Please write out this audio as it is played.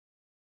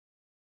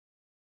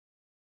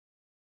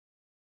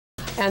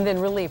And then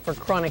relief for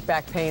chronic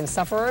back pain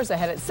sufferers.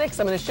 Ahead at 6,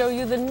 I'm going to show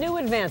you the new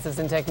advances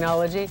in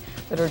technology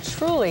that are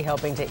truly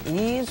helping to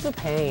ease the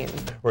pain.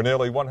 Where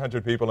nearly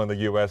 100 people in the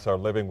U.S. are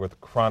living with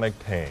chronic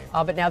pain.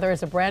 But now there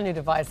is a brand new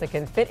device that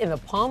can fit in the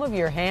palm of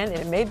your hand,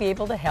 and it may be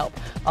able to help.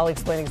 I'll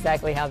explain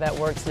exactly how that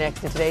works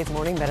next in today's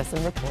Morning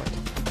Medicine Report.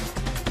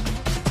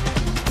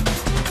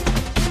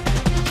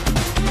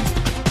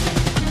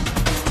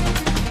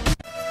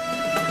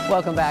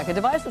 Welcome back. A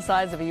device the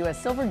size of a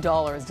U.S. silver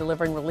dollar is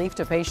delivering relief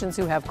to patients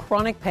who have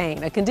chronic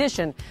pain, a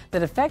condition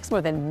that affects more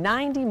than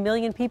 90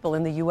 million people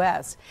in the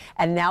U.S.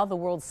 And now the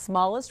world's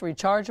smallest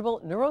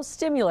rechargeable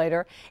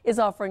neurostimulator is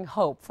offering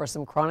hope for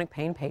some chronic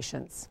pain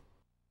patients.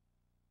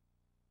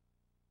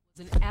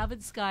 An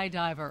avid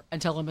skydiver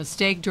until a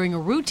mistake during a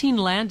routine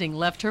landing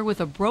left her with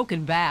a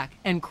broken back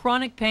and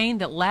chronic pain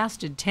that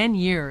lasted 10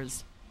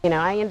 years. You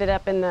know, I ended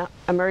up in the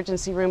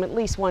emergency room at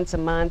least once a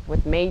month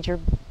with major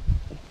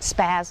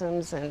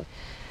spasms, and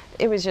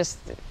it was just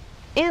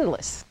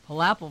endless.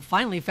 Apple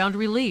finally found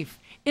relief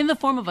in the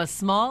form of a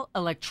small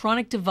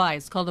electronic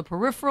device called a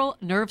peripheral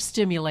nerve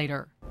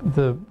stimulator.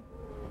 The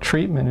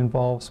treatment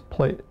involves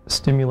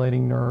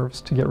stimulating nerves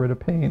to get rid of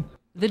pain.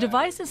 The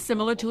device is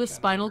similar to a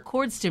spinal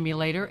cord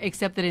stimulator,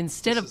 except that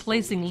instead of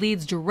placing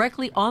leads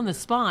directly on the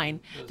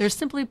spine, they're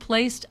simply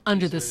placed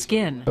under the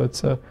skin. So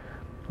it's a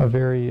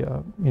very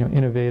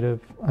innovative,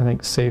 I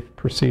think, safe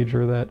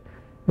procedure that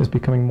is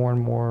becoming more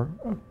and more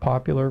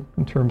popular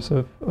in terms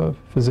of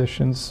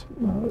physicians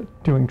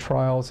doing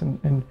trials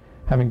and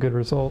having good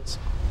results.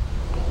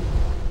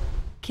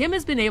 Kim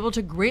has been able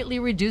to greatly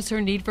reduce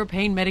her need for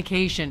pain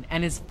medication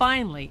and is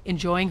finally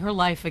enjoying her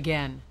life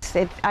again.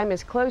 I'm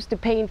as close to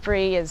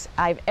pain-free as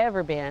I've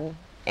ever been,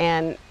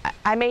 and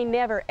I may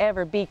never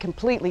ever be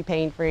completely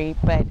pain-free,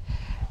 but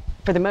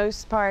for the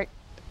most part,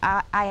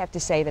 I have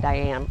to say that I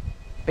am,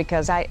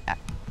 because I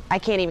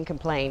can't even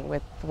complain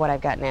with what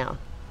I've got now.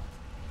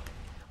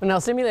 Well, now,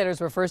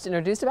 stimulators were first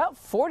introduced about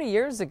 40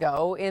 years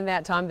ago. In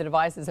that time, the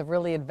devices have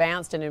really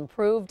advanced and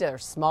improved. They're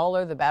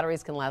smaller, the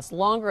batteries can last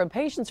longer, and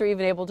patients are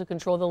even able to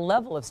control the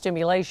level of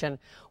stimulation,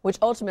 which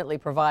ultimately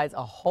provides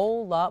a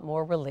whole lot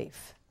more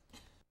relief.